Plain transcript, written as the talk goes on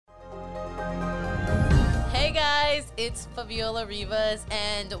guys, it's Fabiola Rivas,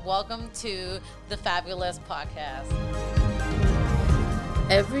 and welcome to the Fabulous Podcast.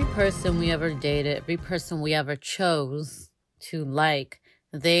 Every person we ever dated, every person we ever chose to like,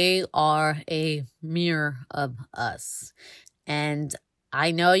 they are a mirror of us. And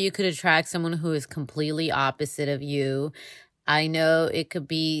I know you could attract someone who is completely opposite of you. I know it could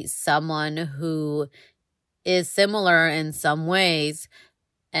be someone who is similar in some ways.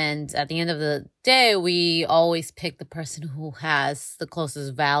 And at the end of the day, we always pick the person who has the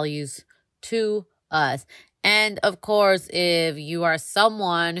closest values to us. And of course, if you are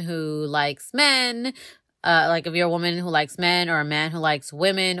someone who likes men, like if you're a woman who likes men or a man who likes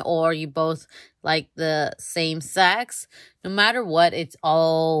women, or you both like the same sex, no matter what, it's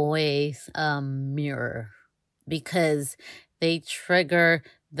always a mirror because they trigger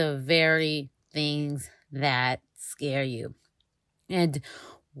the very things that scare you. And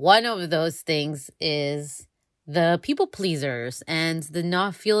one of those things is the people pleasers and the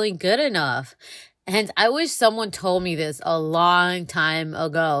not feeling good enough. And I wish someone told me this a long time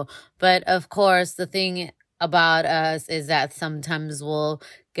ago. But of course, the thing about us is that sometimes we'll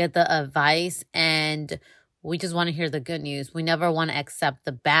get the advice and we just want to hear the good news. We never want to accept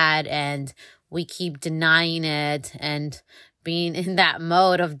the bad, and we keep denying it and being in that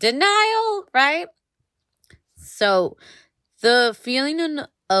mode of denial, right? So the feeling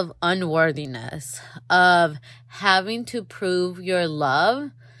of unworthiness, of having to prove your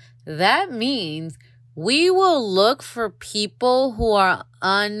love, that means we will look for people who are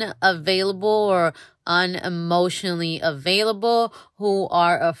unavailable or unemotionally available, who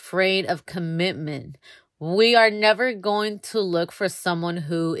are afraid of commitment. We are never going to look for someone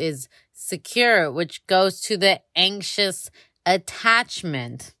who is secure, which goes to the anxious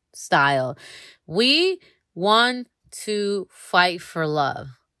attachment style. We want to fight for love.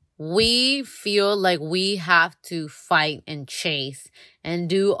 We feel like we have to fight and chase and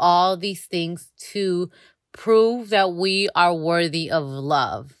do all these things to prove that we are worthy of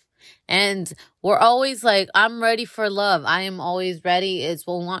love. And we're always like, I'm ready for love. I am always ready.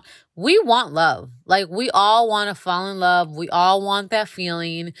 We want love. Like, we all want to fall in love. We all want that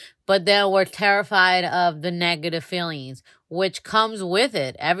feeling, but then we're terrified of the negative feelings, which comes with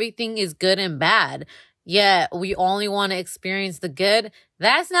it. Everything is good and bad. Yet we only want to experience the good.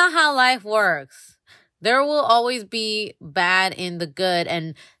 That's not how life works. There will always be bad in the good.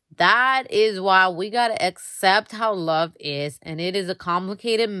 And that is why we got to accept how love is. And it is a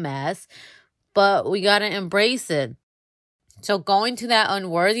complicated mess, but we got to embrace it. So going to that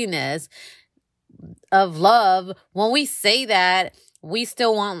unworthiness of love, when we say that, we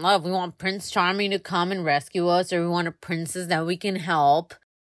still want love. We want Prince Charming to come and rescue us, or we want a princess that we can help.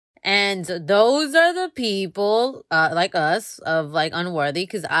 And those are the people, like us, of like unworthy,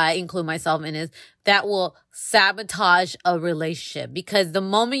 because I include myself in it, that will sabotage a relationship. Because the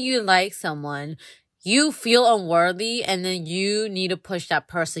moment you like someone, you feel unworthy, and then you need to push that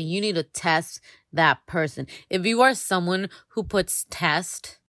person. You need to test that person. If you are someone who puts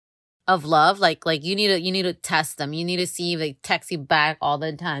test of love, like you need to test them. You need to see if they text you back all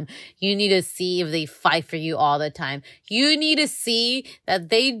the time. You need to see if they fight for you all the time. You need to see that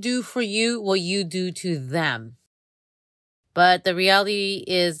they do for you what you do to them. But the reality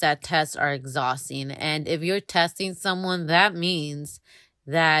is that tests are exhausting. And if you're testing someone, that means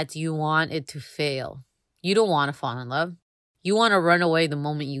that you want it to fail. You don't want to fall in love. You want to run away the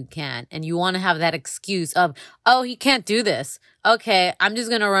moment you can. And you want to have that excuse of, oh, he can't do this. Okay, I'm just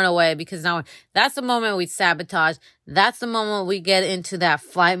going to run away, because now that's the moment we sabotage. That's the moment we get into that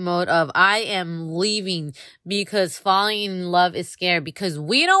flight mode of, I am leaving, because falling in love is scary, because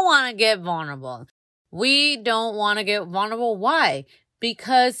we don't want to get vulnerable. We don't want to get vulnerable. Why?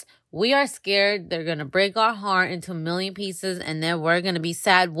 Because we are scared they're going to break our heart into a million pieces, and then we're going to be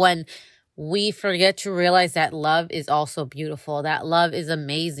sad when we forget to realize that love is also beautiful. That love is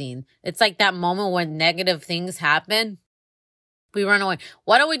amazing. It's like that moment when negative things happen, we run away.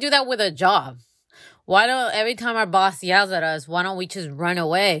 Why don't we do that with a job? Why don't, every time our boss yells at us, why don't we just run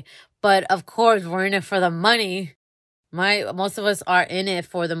away? But of course, we're in it for the money. Most of us are in it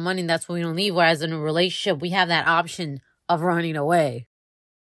for the money. That's why we don't leave. Whereas in a relationship, we have that option of running away.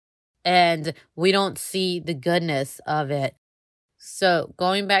 And we don't see the goodness of it. So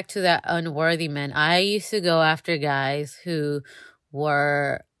going back to that unworthy man, I used to go after guys who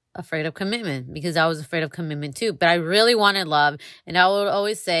were afraid of commitment, because I was afraid of commitment too. But I really wanted love. And I would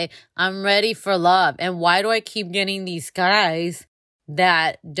always say, I'm ready for love. And why do I keep getting these guys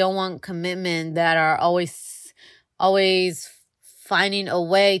that don't want commitment, that are always finding a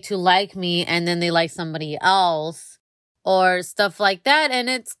way to like me, and then they like somebody else? or stuff like that. And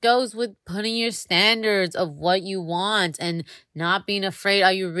it goes with putting your standards of what you want and not being afraid.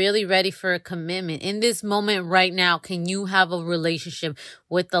 Are you really ready for a commitment? In this moment right now, can you have a relationship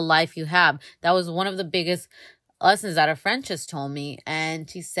with the life you have? That was one of the biggest lessons that a friend just told me. And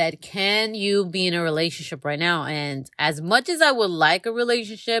she said, can you be in a relationship right now? And as much as I would like a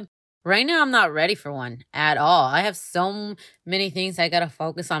relationship, right now, I'm not ready for one at all. I have so many things I gotta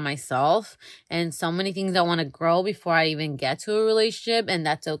focus on myself and so many things I want to grow before I even get to a relationship, and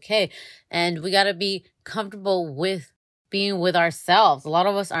that's okay. And we gotta be comfortable with being with ourselves. A lot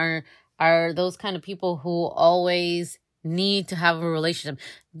of us are those kind of people who always need to have a relationship.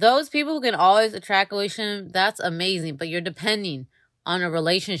 Those people who can always attract a relationship, that's amazing, but you're depending on a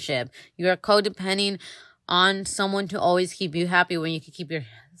relationship. You're codepending on someone to always keep you happy when you can keep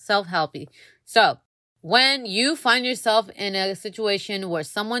yourself healthy. So when you find yourself in a situation where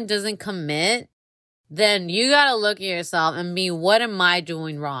someone doesn't commit, then you got to look at yourself and be, what am I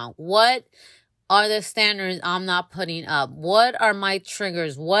doing wrong? What are the standards I'm not putting up? What are my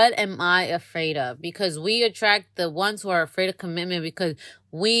triggers? What am I afraid of? Because we attract the ones who are afraid of commitment because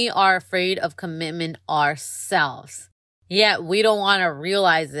we are afraid of commitment ourselves. Yet we don't want to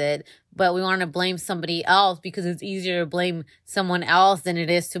realize it, but we want to blame somebody else because it's easier to blame someone else than it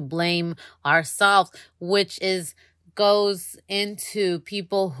is to blame ourselves, which goes into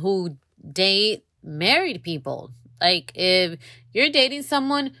people who date married people. Like if you're dating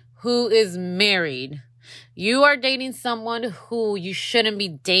someone who is married, you are dating someone who you shouldn't be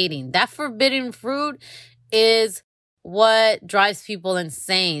dating. That forbidden fruit is what drives people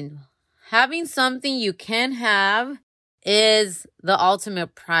insane. Having something you can have is the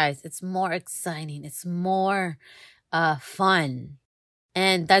ultimate prize. It's more exciting. It's more fun.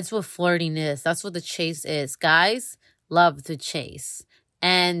 And that's what flirting is. That's what the chase is. Guys love to chase.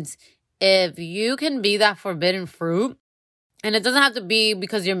 And if you can be that forbidden fruit, and it doesn't have to be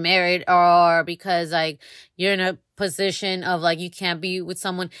because you're married or because like you're in a position of like you can't be with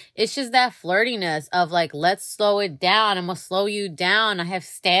someone. It's just that flirtiness of like, let's slow it down. I'm going to slow you down. I have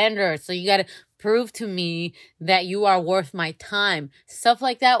standards. So you got to prove to me that you are worth my time. Stuff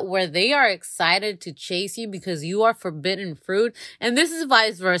like that where they are excited to chase you because you are forbidden fruit. And this is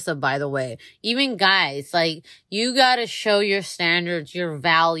vice versa, by the way. Even guys, like you got to show your standards, your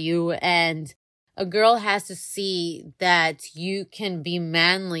value, and a girl has to see that you can be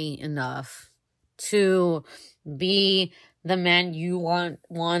manly enough to be the man you want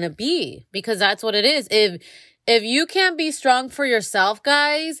to be, because that's what it is. If you can't be strong for yourself,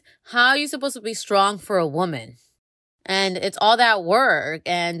 guys, how are you supposed to be strong for a woman? And it's all that work.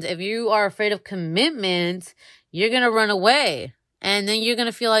 And if you are afraid of commitment, you're going to run away. And then you're going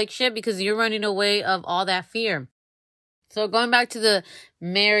to feel like shit because you're running away of all that fear. So going back to the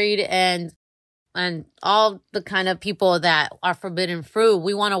married and all the kind of people that are forbidden fruit,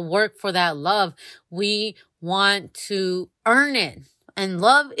 we want to work for that love. We want to earn it. And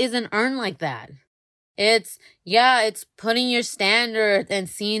love isn't earned like that. It's putting your standards and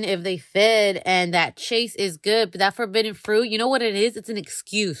seeing if they fit, and that chase is good. But that forbidden fruit, you know what it is? It's an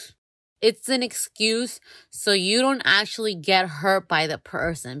excuse. It's an excuse so you don't actually get hurt by the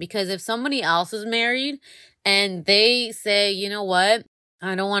person. Because if somebody else is married and they say, you know what?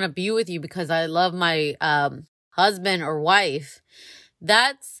 I don't want to be with you because I love my husband or wife.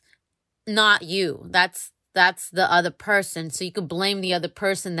 That's not you. That's the other person. So you could blame the other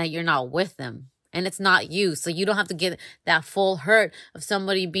person that you're not with them. And it's not you. So you don't have to get that full hurt of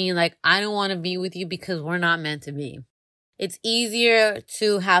somebody being like, I don't want to be with you because we're not meant to be. It's easier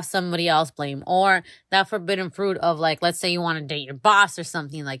to have somebody else blame, or that forbidden fruit of like, let's say you want to date your boss or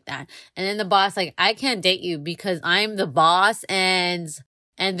something like that. And then the boss like, I can't date you because I'm the boss and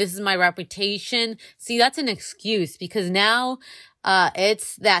this is my reputation. See, that's an excuse because now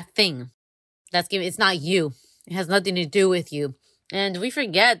it's that thing that's given. It's not you. It has nothing to do with you. And we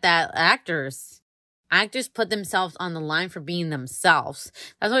forget that actors put themselves on the line for being themselves.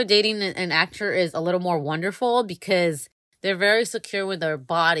 That's why dating an actor is a little more wonderful, because they're very secure with their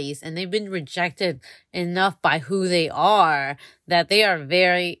bodies and they've been rejected enough by who they are that they are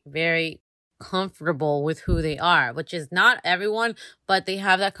very, very comfortable with who they are, which is not everyone, but they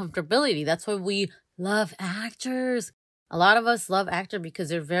have that comfortability. That's why we love actors. A lot of us love actors because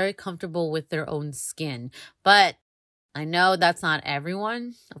they're very comfortable with their own skin. But I know that's not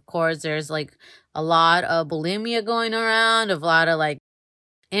everyone. Of course, there's like a lot of bulimia going around, a lot of like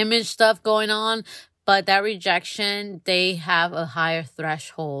image stuff going on. But that rejection, they have a higher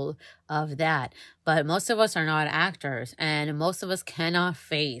threshold of that. But most of us are not actors, and most of us cannot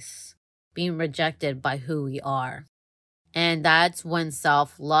face being rejected by who we are. And that's when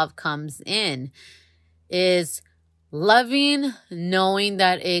self-love comes in, is Loving, knowing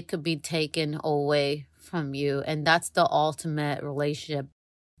that it could be taken away from you. And that's the ultimate relationship.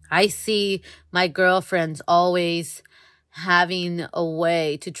 I see my girlfriends always having a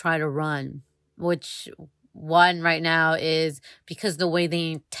way to try to run, which one right now is because the way they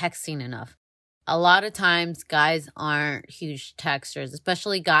ain't texting enough. A lot of times guys aren't huge texters,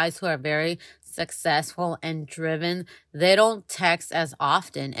 especially guys who are very successful and driven. They don't text as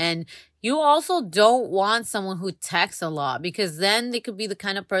often. And you also don't want someone who texts a lot, because then they could be the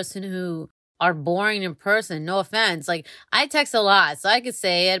kind of person who are boring in person. No offense. Like, I text a lot, so I could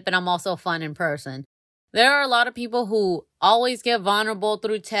say it, but I'm also fun in person. There are a lot of people who always get vulnerable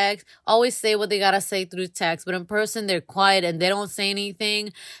through text, always say what they gotta say through text, but in person they're quiet and they don't say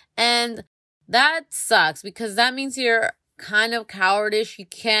anything. And that sucks, because that means you're kind of cowardice. You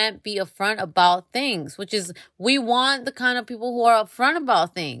can't be upfront about things, which is, we want the kind of people who are upfront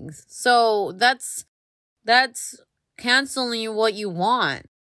about things. So that's canceling what you want.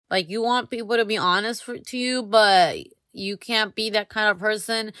 Like, you want people to be honest to you, but you can't be that kind of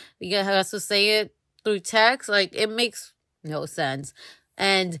person. You have to say it through text. Like, it makes no sense.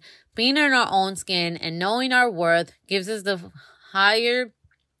 And being in our own skin and knowing our worth gives us the higher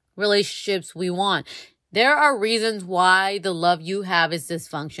relationships we want. There are reasons why the love you have is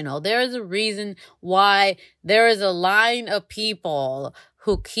dysfunctional. There is a reason why there is a line of people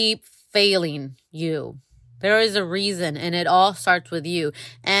who keep failing you. There is a reason, and it all starts with you.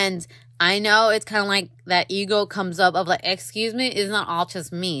 And I know it's kind of like that ego comes up of like, excuse me, it's not all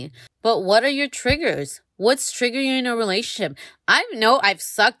just me. But what are your triggers? What's triggering you in a relationship? I know I've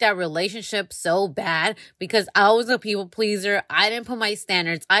sucked at relationships so bad because I was a people pleaser. I didn't put my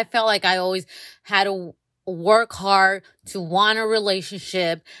standards. I felt like I always had to work hard to want a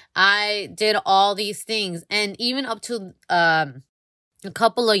relationship. I did all these things. And even up to a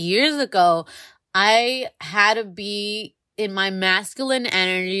couple of years ago, I had to be in my masculine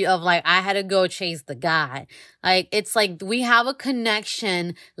energy of like, I had to go chase the guy. Like, it's like, we have a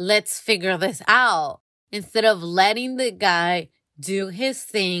connection. Let's figure this out. Instead of letting the guy do his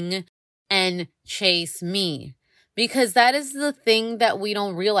thing and chase me. Because that is the thing that we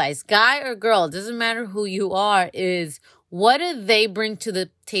don't realize. Guy or girl, it doesn't matter who you are, is what do they bring to the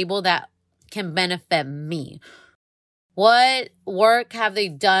table that can benefit me? What work have they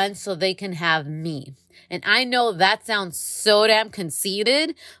done so they can have me? And I know that sounds so damn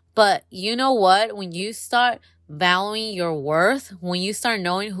conceited, but you know what? When you start valuing your worth, when you start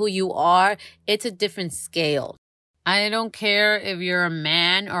knowing who you are, it's a different scale. I don't care if you're a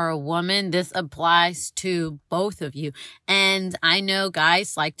man or a woman, this applies to both of you. And I know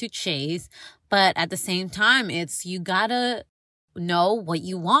guys like to chase, but at the same time, it's, you gotta know what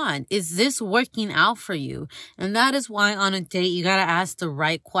you want. Is this working out for you? And that is why on a date, you gotta ask the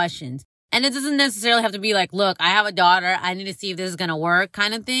right questions. And it doesn't necessarily have to be like, look, I have a daughter, I need to see if this is gonna work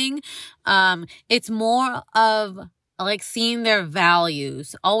kind of thing. It's more of like seeing their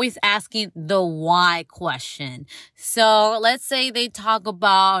values, always asking the why question. So let's say they talk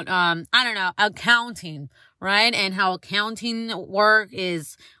about, accounting, right? And how accounting work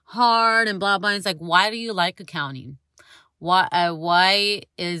is hard and blah, blah. And it's like, why do you like accounting? Why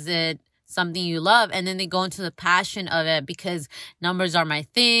is it something you love? And then they go into the passion of it, because numbers are my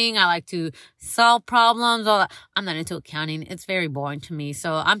thing. I like to solve problems. I'm not into accounting. It's very boring to me.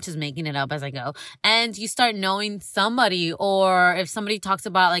 So I'm just making it up as I go. And you start knowing somebody, or if somebody talks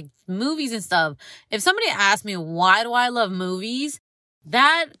about like movies and stuff, if somebody asks me, why do I love movies?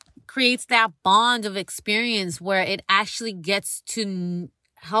 That creates that bond of experience where it actually gets to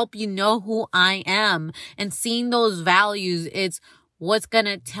help you know who I am. And seeing those values, it's what's going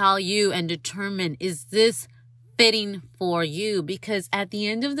to tell you and determine, is this fitting for you? Because at the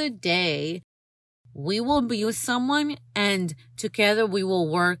end of the day, we will be with someone and together we will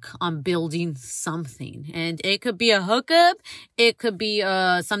work on building something. And it could be a hookup. It could be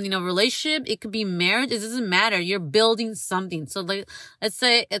something, a relationship. It could be marriage. It doesn't matter. You're building something. So let's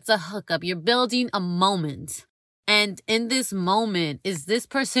say it's a hookup. You're building a moment. And in this moment, is this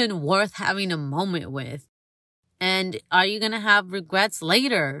person worth having a moment with? And are you going to have regrets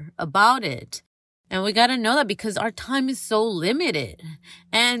later about it? And we got to know that, because our time is so limited.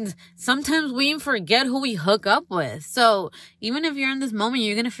 And sometimes we even forget who we hook up with. So even if you're in this moment,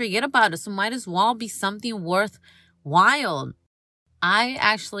 you're going to forget about it. So might as well be something worthwhile. I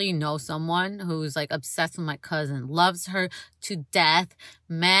actually know someone who's like obsessed with my cousin, loves her to death,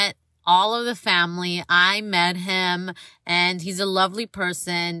 met all of the family. I met him and he's a lovely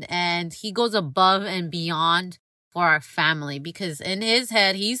person and he goes above and beyond for our family, because in his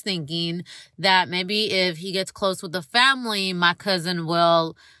head, he's thinking that maybe if he gets close with the family, my cousin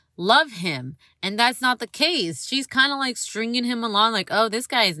will love him. And that's not the case. She's kind of like stringing him along like, oh, this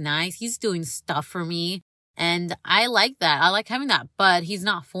guy is nice. He's doing stuff for me. And I like that. I like having that, but he's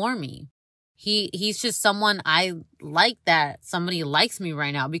not for me. He's just someone I like, that somebody likes me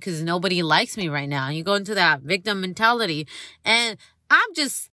right now, because nobody likes me right now. And you go into that victim mentality, and I'm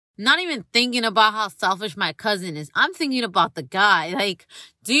just not even thinking about how selfish my cousin is. I'm thinking about the guy. Like,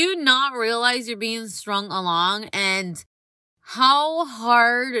 do you not realize you're being strung along? And how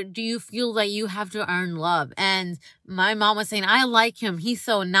hard do you feel that you have to earn love? And my mom was saying, I like him. He's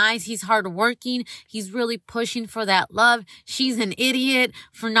so nice. He's hardworking. He's really pushing for that love. She's an idiot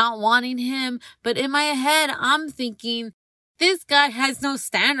for not wanting him. But in my head, I'm thinking, this guy has no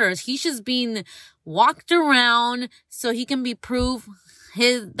standards. He's just being walked around so he can be proof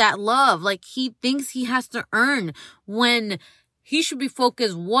that love. Like, he thinks he has to earn, when he should be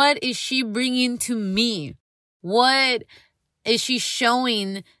focused. What is she bringing to me? What is she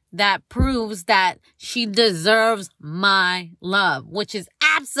showing that proves that she deserves my love? Which is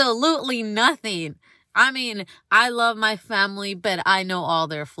absolutely nothing. I mean, I love my family, but I know all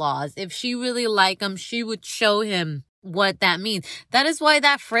their flaws. If she really liked him, she would show him what that means. That is why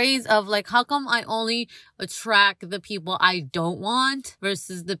that phrase of like, how come I only attract the people I don't want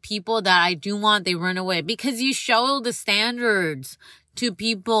versus the people that I do want, they run away? Because you show the standards to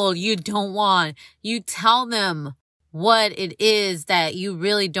people you don't want. You tell them what it is that you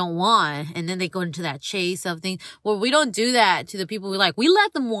really don't want, and then they go into that chase of things. Well, we don't do that to the people we like. We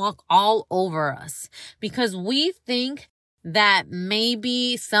let them walk all over us, because we think that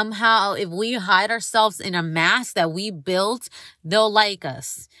maybe somehow if we hide ourselves in a mask that we built, they'll like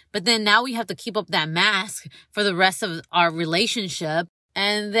us. But then now we have to keep up that mask for the rest of our relationship.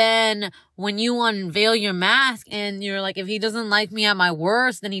 And then when you unveil your mask and you're like, if he doesn't like me at my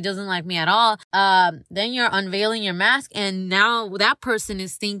worst, then he doesn't like me at all. Then you're unveiling your mask, and now that person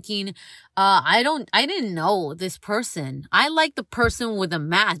is thinking, I didn't know this person. I like the person with a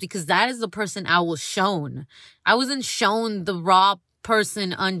mask, because that is the person I was shown. I wasn't shown the raw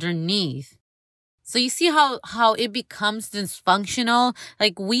person underneath. So you see how it becomes dysfunctional?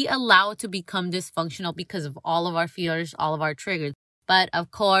 Like, we allow it to become dysfunctional because of all of our fears, all of our triggers. But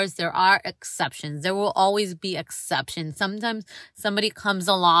of course, there are exceptions. There will always be exceptions. Sometimes somebody comes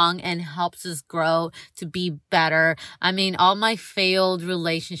along and helps us grow to be better. I mean, all my failed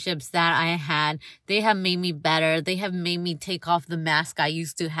relationships that I had, they have made me better. They have made me take off the mask I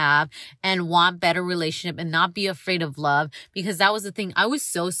used to have and want better relationship and not be afraid of love. Because that was the thing. I was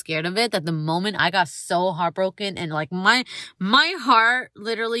so scared of it that the moment I got so heartbroken, and like my heart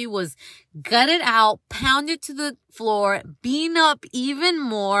literally was gutted out, pounded to the floor, beaten up even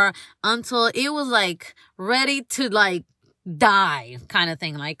more until it was like ready to like die kind of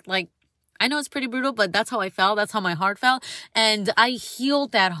thing. Like I know it's pretty brutal, but that's how I felt. That's how my heart felt. And I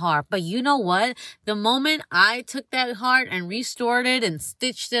healed that heart. But you know what? The moment I took that heart and restored it and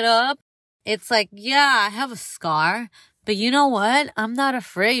stitched it up, it's like, yeah, I have a scar. But you know what? I'm not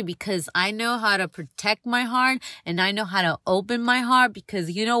afraid, because I know how to protect my heart, and I know how to open my heart, because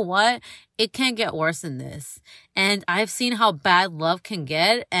you know what? It can't get worse than this. And I've seen how bad love can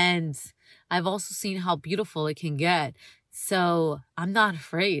get, and I've also seen how beautiful it can get. So I'm not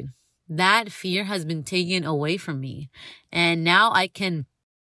afraid. That fear has been taken away from me. And now I can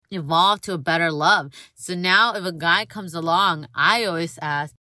evolve to a better love. So now if a guy comes along, I always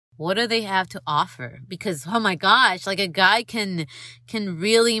ask, what do they have to offer? Because, oh my gosh, like a guy can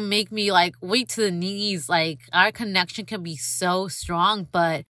really make me like weak to the knees. Like, our connection can be so strong,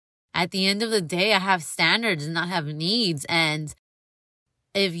 but at the end of the day, I have standards and I have needs. And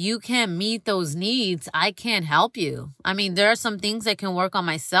if you can't meet those needs, I can't help you. I mean, there are some things I can work on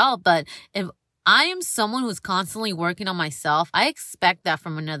myself, but if I am someone who's constantly working on myself, I expect that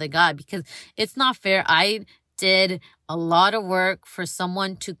from another guy, because it's not fair. I did a lot of work for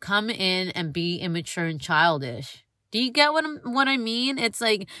someone to come in and be immature and childish. Do you get what I mean? It's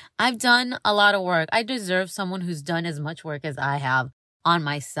like, I've done a lot of work. I deserve someone who's done as much work as I have on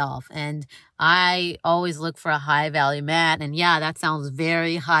myself. And I always look for a high value man. And yeah, that sounds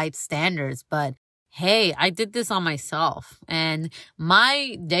very high standards, but hey, I did this on myself, and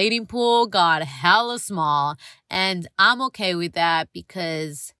my dating pool got hella small, and I'm okay with that,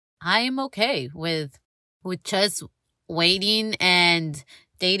 because I am okay with just waiting and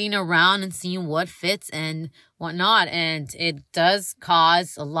dating around and seeing what fits and whatnot. And it does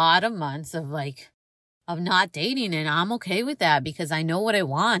cause a lot of months of not dating, and I'm okay with that, because I know what I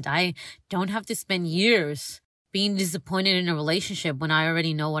want. I don't have to spend years being disappointed in a relationship when I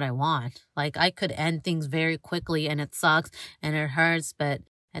already know what I want. Like, I could end things very quickly, and it sucks and it hurts, but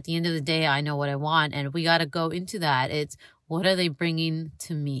at the end of the day, I know what I want, and we got to go into that. It's, what are they bringing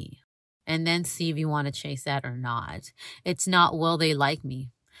to me? And then see if you want to chase that or not. It's not, will they like me?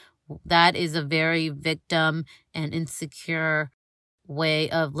 That is a very victim and insecure way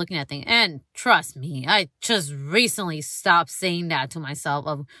of looking at things. And trust me, I just recently stopped saying that to myself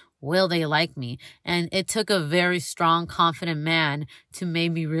of, will they like me? And it took a very strong, confident man to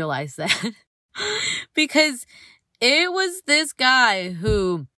make me realize that. Because it was this guy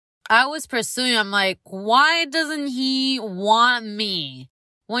who I was pursuing. I'm like, why doesn't he want me?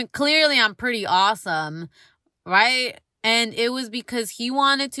 When clearly I'm pretty awesome, right? And it was because he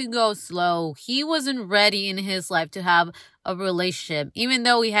wanted to go slow. He wasn't ready in his life to have a relationship, even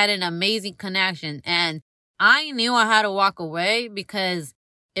though we had an amazing connection. And I knew I had to walk away because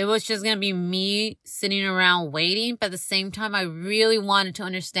it was just going to be me sitting around waiting. But at the same time, I really wanted to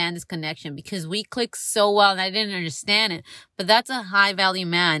understand this connection because we clicked so well and I didn't understand it. But that's a high value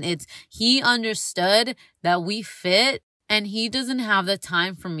man. He understood that we fit. And he doesn't have the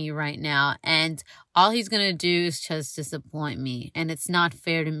time for me right now. And all he's going to do is just disappoint me. And it's not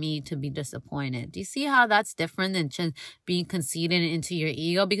fair to me to be disappointed. Do you see how that's different than just being conceited into your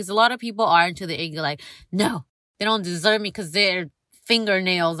ego? Because a lot of people are into the ego like, no, they don't deserve me because their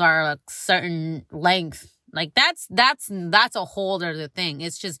fingernails are a certain length. Like that's a whole other thing.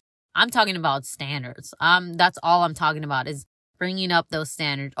 It's just, I'm talking about standards. That's all I'm talking about is bringing up those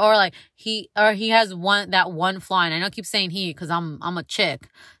standards. Or like he has that one flaw, and I know I keep saying he because I'm a chick,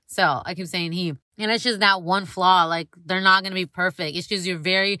 so I keep saying he, and it's just that one flaw. Like they're not gonna be perfect. It's just your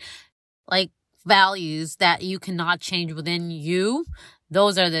very like values that you cannot change within you.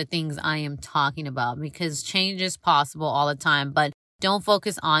 Those are the things I am talking about, because change is possible all the time, but don't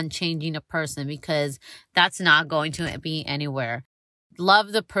focus on changing a person because that's not going to be anywhere.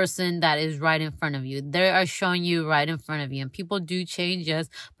 Love the person that is right in front of you. They are showing you right in front of you. And people do change, yes.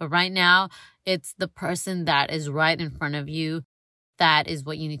 But right now, it's the person that is right in front of you. That is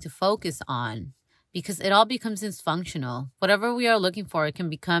what you need to focus on. Because it all becomes dysfunctional. Whatever we are looking for, it can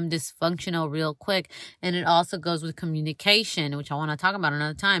become dysfunctional real quick. And it also goes with communication, which I want to talk about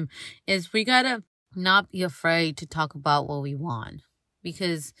another time. Is we got to not be afraid to talk about what we want.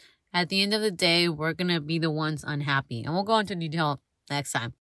 Because at the end of the day, we're going to be the ones unhappy. And we'll go into detail next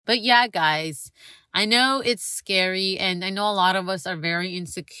time. But yeah, guys, I know it's scary and I know a lot of us are very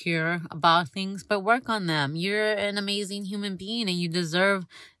insecure about things, but work on them. You're an amazing human being and you deserve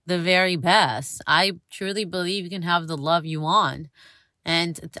the very best. I truly believe you can have the love you want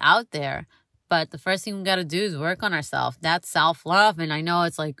and it's out there. But the first thing we got to do is work on ourselves. That's self-love. And I know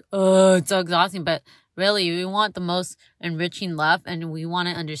it's like, oh, it's so exhausting, but really we want the most enriching love and we want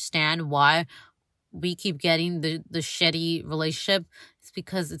to understand why we keep getting the shitty relationship. It's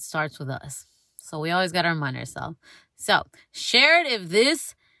because it starts with us. So we always got to remind ourselves. So share it if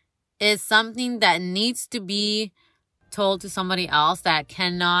this is something that needs to be told to somebody else that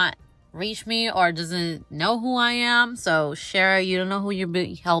cannot reach me or doesn't know who I am. So share it. You don't know who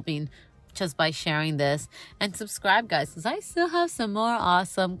you're helping just by sharing this. And subscribe, guys, because I still have some more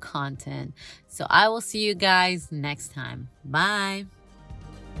awesome content. So I will see you guys next time. Bye.